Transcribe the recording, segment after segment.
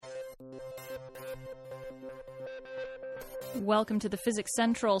Welcome to the Physics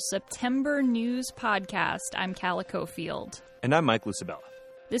Central September News Podcast. I'm Calico Field. And I'm Mike Lucibella.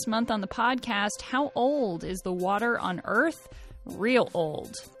 This month on the podcast, how old is the water on Earth? Real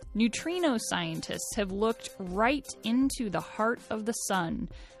old. Neutrino scientists have looked right into the heart of the sun.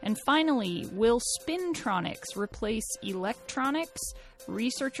 And finally, will spintronics replace electronics?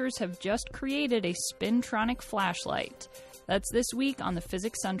 Researchers have just created a spintronic flashlight. That's this week on the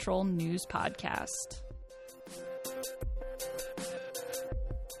Physics Central News Podcast.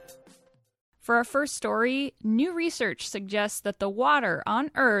 For our first story, new research suggests that the water on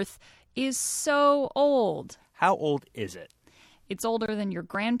Earth is so old. How old is it? It's older than your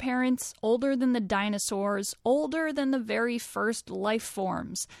grandparents, older than the dinosaurs, older than the very first life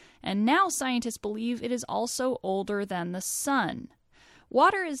forms. And now scientists believe it is also older than the sun.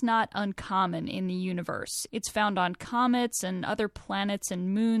 Water is not uncommon in the universe. It's found on comets and other planets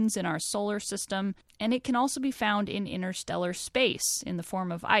and moons in our solar system, and it can also be found in interstellar space in the form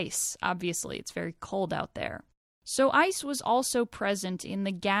of ice. Obviously, it's very cold out there. So ice was also present in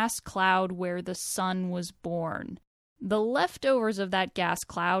the gas cloud where the sun was born. The leftovers of that gas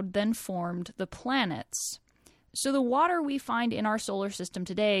cloud then formed the planets. So the water we find in our solar system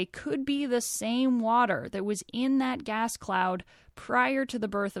today could be the same water that was in that gas cloud prior to the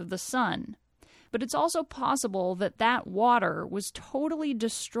birth of the sun. But it's also possible that that water was totally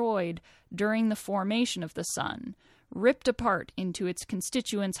destroyed during the formation of the sun, ripped apart into its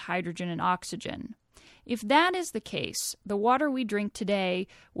constituents hydrogen and oxygen. If that is the case, the water we drink today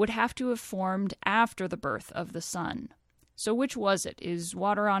would have to have formed after the birth of the sun. So which was it? Is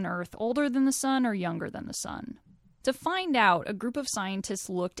water on Earth older than the sun or younger than the sun? To find out, a group of scientists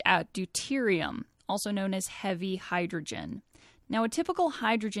looked at deuterium, also known as heavy hydrogen. Now, a typical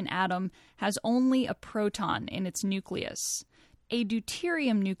hydrogen atom has only a proton in its nucleus. A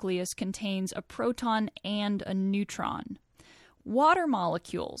deuterium nucleus contains a proton and a neutron. Water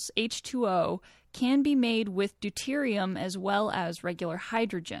molecules, H2O, can be made with deuterium as well as regular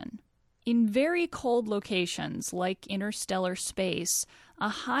hydrogen. In very cold locations, like interstellar space, a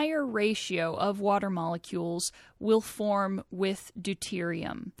higher ratio of water molecules will form with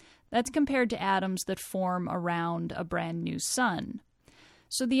deuterium. That's compared to atoms that form around a brand new sun.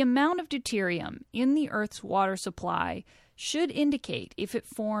 So the amount of deuterium in the Earth's water supply should indicate if it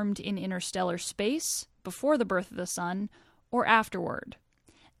formed in interstellar space before the birth of the sun or afterward.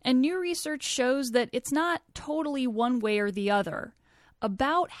 And new research shows that it's not totally one way or the other.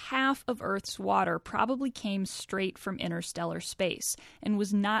 About half of Earth's water probably came straight from interstellar space and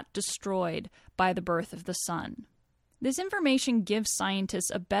was not destroyed by the birth of the sun. This information gives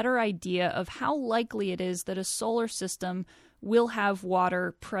scientists a better idea of how likely it is that a solar system will have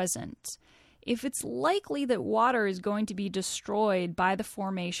water present. If it's likely that water is going to be destroyed by the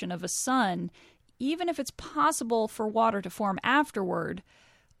formation of a sun, even if it's possible for water to form afterward,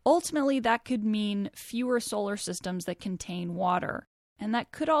 ultimately that could mean fewer solar systems that contain water. And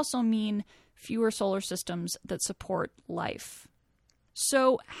that could also mean fewer solar systems that support life.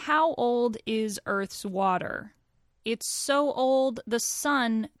 So, how old is Earth's water? It's so old, the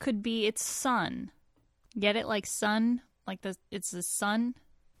sun could be its sun. Get it? Like sun? Like it's the sun?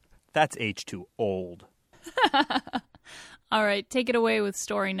 That's H2 old. All right, take it away with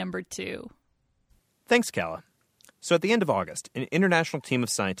story number 2. Thanks, Calla. So at the end of August, an international team of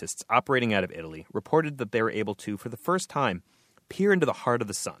scientists operating out of Italy reported that they were able to, for the first time, peer into the heart of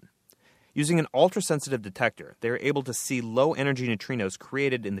the sun. Using an ultra-sensitive detector, they were able to see low-energy neutrinos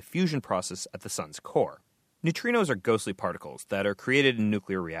created in the fusion process at the sun's core. Neutrinos are ghostly particles that are created in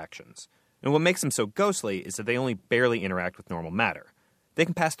nuclear reactions. And what makes them so ghostly is that they only barely interact with normal matter. They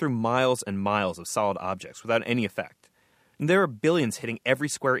can pass through miles and miles of solid objects without any effect. And there are billions hitting every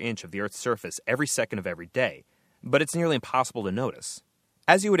square inch of the Earth's surface every second of every day, but it's nearly impossible to notice.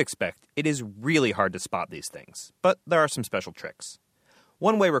 As you would expect, it is really hard to spot these things, but there are some special tricks.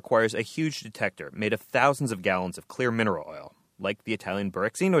 One way requires a huge detector made of thousands of gallons of clear mineral oil, like the Italian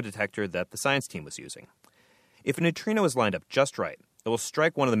Boraxino detector that the science team was using. If a neutrino is lined up just right, it will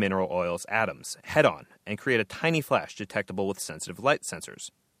strike one of the mineral oil's atoms head-on and create a tiny flash detectable with sensitive light sensors.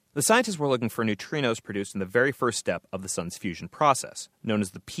 The scientists were looking for neutrinos produced in the very first step of the sun's fusion process, known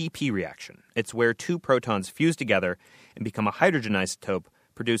as the PP reaction. It's where two protons fuse together and become a hydrogen isotope,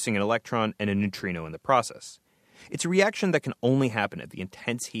 producing an electron and a neutrino in the process. It's a reaction that can only happen at the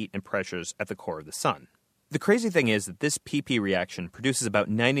intense heat and pressures at the core of the sun. The crazy thing is that this PP reaction produces about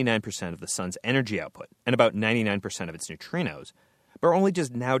 99% of the sun's energy output and about 99% of its neutrinos, but we're only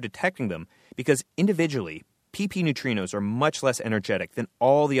just now detecting them because individually, PP neutrinos are much less energetic than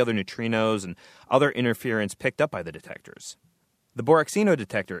all the other neutrinos and other interference picked up by the detectors. The Boraxino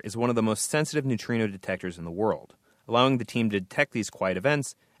detector is one of the most sensitive neutrino detectors in the world. allowing the team to detect these quiet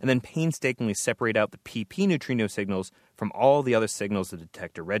events and then painstakingly separate out the PP neutrino signals from all the other signals the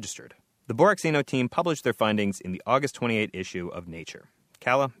detector registered. The Boraxino team published their findings in the August 28 issue of Nature.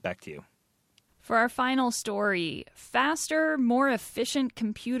 Calla, back to you. For our final story, faster, more efficient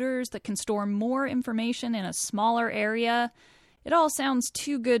computers that can store more information in a smaller area. It all sounds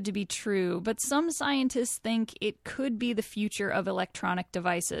too good to be true, but some scientists think it could be the future of electronic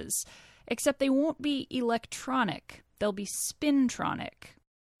devices. Except they won't be electronic, they'll be spintronic.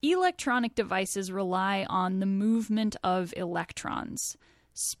 Electronic devices rely on the movement of electrons.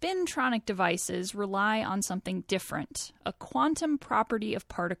 Spintronic devices rely on something different, a quantum property of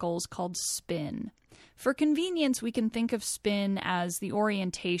particles called spin. For convenience, we can think of spin as the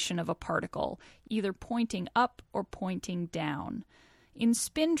orientation of a particle, either pointing up or pointing down. In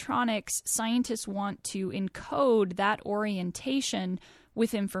spintronics, scientists want to encode that orientation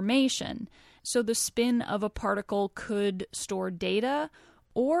with information, so the spin of a particle could store data,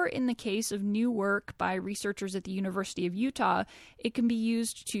 or in the case of new work by researchers at the University of Utah, it can be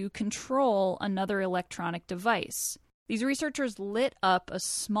used to control another electronic device. These researchers lit up a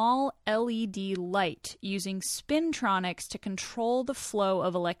small LED light using spintronics to control the flow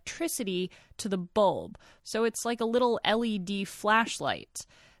of electricity to the bulb. So it's like a little LED flashlight.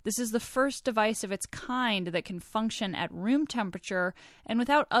 This is the first device of its kind that can function at room temperature and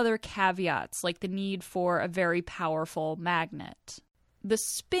without other caveats like the need for a very powerful magnet. The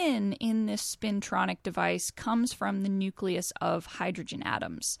spin in this spintronic device comes from the nucleus of hydrogen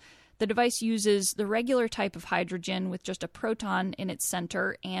atoms. The device uses the regular type of hydrogen with just a proton in its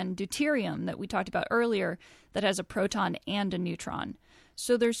center and deuterium that we talked about earlier that has a proton and a neutron.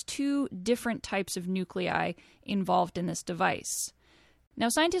 So there's two different types of nuclei involved in this device. Now,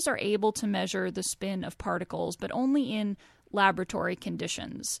 scientists are able to measure the spin of particles, but only in laboratory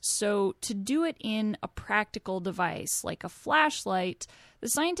conditions. So to do it in a practical device like a flashlight, the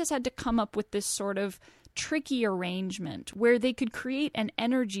scientists had to come up with this sort of tricky arrangement where they could create an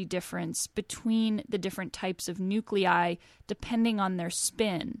energy difference between the different types of nuclei depending on their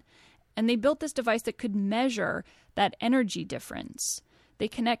spin. And they built this device that could measure that energy difference. They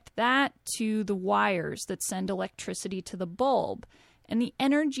connect that to the wires that send electricity to the bulb, and the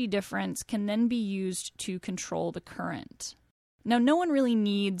energy difference can then be used to control the current. Now, no one really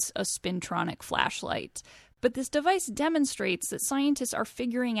needs a spintronic flashlight, but this device demonstrates that scientists are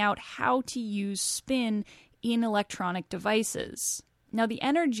figuring out how to use spin in electronic devices. Now, the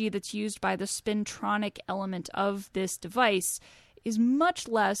energy that's used by the spintronic element of this device is much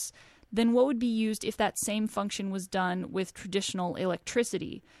less than what would be used if that same function was done with traditional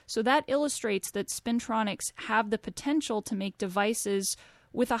electricity. So that illustrates that spintronics have the potential to make devices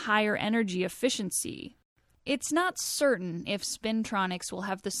with a higher energy efficiency. It's not certain if spintronics will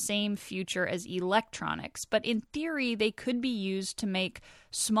have the same future as electronics, but in theory they could be used to make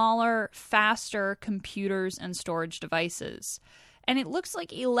smaller, faster computers and storage devices. And it looks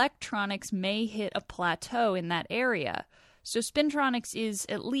like electronics may hit a plateau in that area, so spintronics is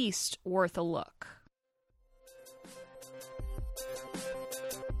at least worth a look.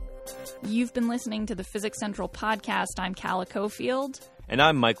 You've been listening to the Physics Central podcast. I'm Calla Cofield. And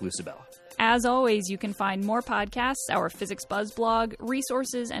I'm Mike Lucibella. As always, you can find more podcasts, our Physics Buzz blog,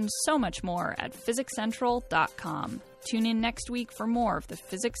 resources, and so much more at physicscentral.com. Tune in next week for more of the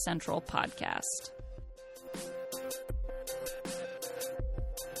Physics Central podcast.